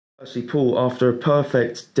Firstly, Paul, after a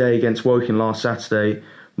perfect day against Woking last Saturday,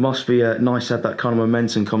 must be nice to have that kind of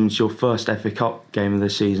momentum coming to your first FA Cup game of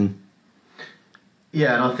this season.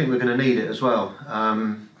 Yeah, and I think we're going to need it as well.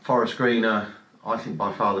 Forest Green are, I think,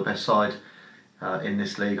 by far the best side in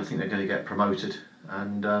this league. I think they're going to get promoted,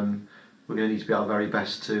 and we're going to need to be our very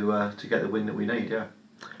best to get the win that we need. Yeah.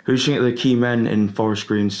 Who do you think are the key men in Forest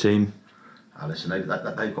Green's team? Listen,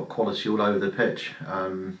 they've got quality all over the pitch.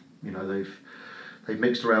 They've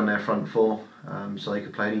mixed around their front four, so they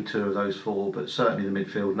could play any two of those four. But certainly the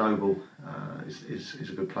midfield, Noble is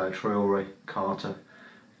a good player. Traore, Carter,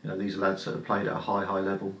 these are lads that have played at a high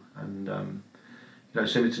level, and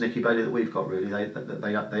similar to Nicky Bailey that we've got really.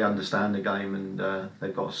 They understand the game, and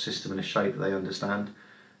they've got a system and a shape that they understand.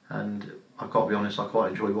 And I've got to be honest, I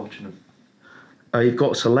quite enjoy watching them. You've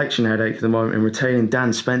got a selection headache at the moment in retaining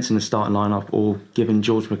Dan Spence in the starting lineup or giving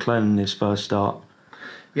George McLennan his first start.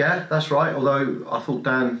 Yeah, that's right. Although I thought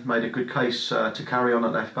Dan made a good case to carry on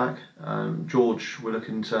at left back. George, we're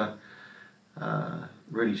looking to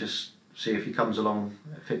really just see if he comes along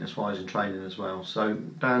fitness-wise and training as well. So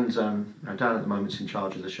Dan's Dan at the moment's in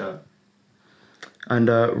charge of the shirt. And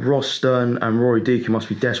Ross Stern and Rory Deacon must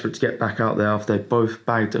be desperate to get back out there after they both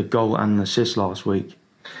bagged a goal and an assist last week.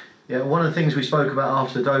 Yeah, one of the things we spoke about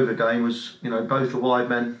after the Dover game was, both the wide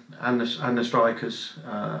men and the strikers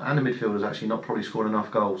and the midfielders actually not probably scored enough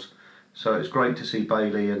goals. So it's great to see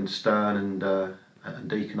Bailey and Stern and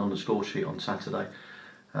Deacon on the score sheet on Saturday,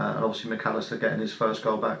 and obviously McAllister getting his first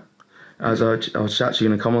goal back. As I was actually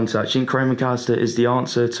going to come on to that, do you think Craig McAllister is the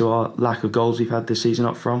answer to our lack of goals we've had this season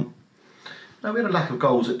up front? No, we had a lack of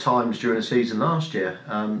goals at times during the season last year.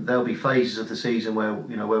 There'll be phases of the season where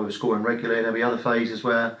we're scoring regularly, and there'll be other phases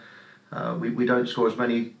where we don't score as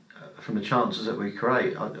many from the chances that we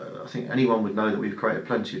create. I think anyone would know that we've created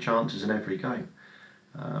plenty of chances in every game.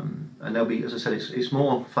 And there'll be, as I said, it's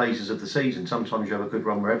more phases of the season. Sometimes you have a good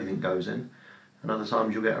run where everything goes in, and other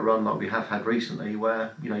times you'll get a run like we have had recently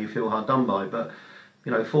where you feel hard done by. But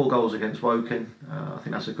 4 goals against Woking, I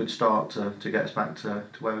think that's a good start to get us back to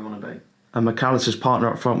where we want to be. And McAllister's partner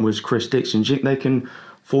up front was Chris Dixon. Do you think they can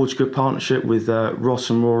forge a good partnership with Ross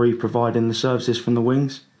and Rory providing the services from the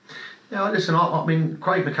wings? Yeah, listen, I mean,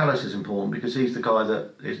 Craig McAllister is important because he's the guy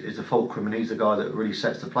that is the fulcrum, and he's the guy that really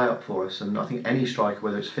sets the play up for us. And I think any striker,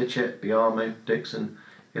 whether it's Fitchett, Biamu, Dixon,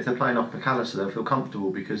 if they're playing off McAllister, they'll feel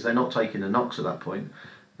comfortable because they're not taking the knocks at that point.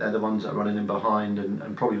 They're the ones that are running in behind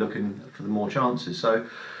and probably looking for the more chances. So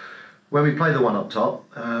when we play the one up top,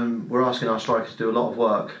 we're asking our strikers to do a lot of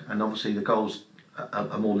work, and obviously the goals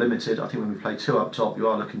are more limited. I think when we play 2 up top, you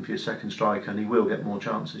are looking for your second striker, and he will get more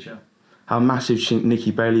chances, yeah. How massive do you think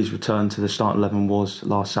Nicky Bailey's return to the starting 11 was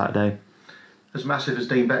last Saturday? As massive as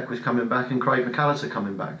Dean Beckwith coming back and Craig McAllister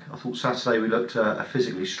coming back. I thought Saturday we looked a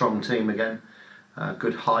physically strong team again,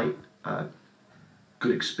 good height,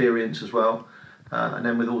 good experience as well, and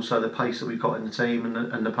then with also the pace that we've got in the team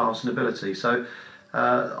and the passing ability. So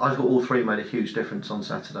I thought all 3 made a huge difference on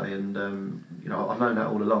Saturday, and I've known that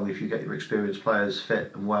all along. If you get your experienced players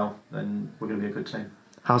fit and well, then we're going to be a good team.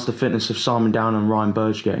 How's the fitness of Simon Down and Ryan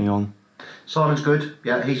Burge getting on? Simon's good.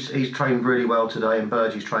 Yeah, he's trained really well today, and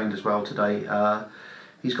Burgie's trained as well today.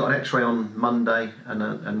 He's got an X-ray on Monday,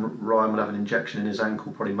 and Ryan will have an injection in his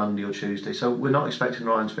ankle probably Monday or Tuesday. So we're not expecting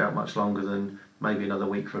Ryan to be out much longer than maybe another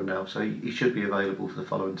week from now. So he should be available for the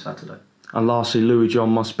following Saturday. And lastly, Louis John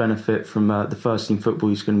must benefit from the first team football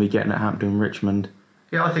he's going to be getting at Hampton and Richmond.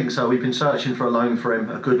 Yeah, I think so. We've been searching for a loan for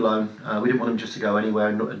him, a good loan. We didn't want him just to go anywhere.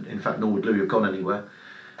 In fact, nor would Louis have gone anywhere.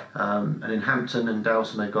 And in Hampton and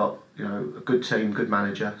Dowson, they've got a good team, good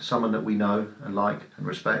manager, someone that we know and like and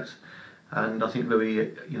respect. And I think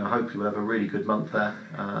Louis, hopefully will have a really good month there.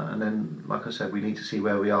 And then, like I said, we need to see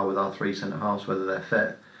where we are with our 3 centre halves, whether they're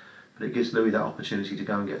fit. But it gives Louis that opportunity to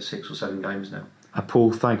go and get 6 or 7 games now.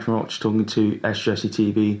 Paul, thank you very much for talking to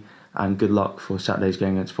SUFCtv, and good luck for Saturday's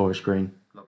game against Forest Green.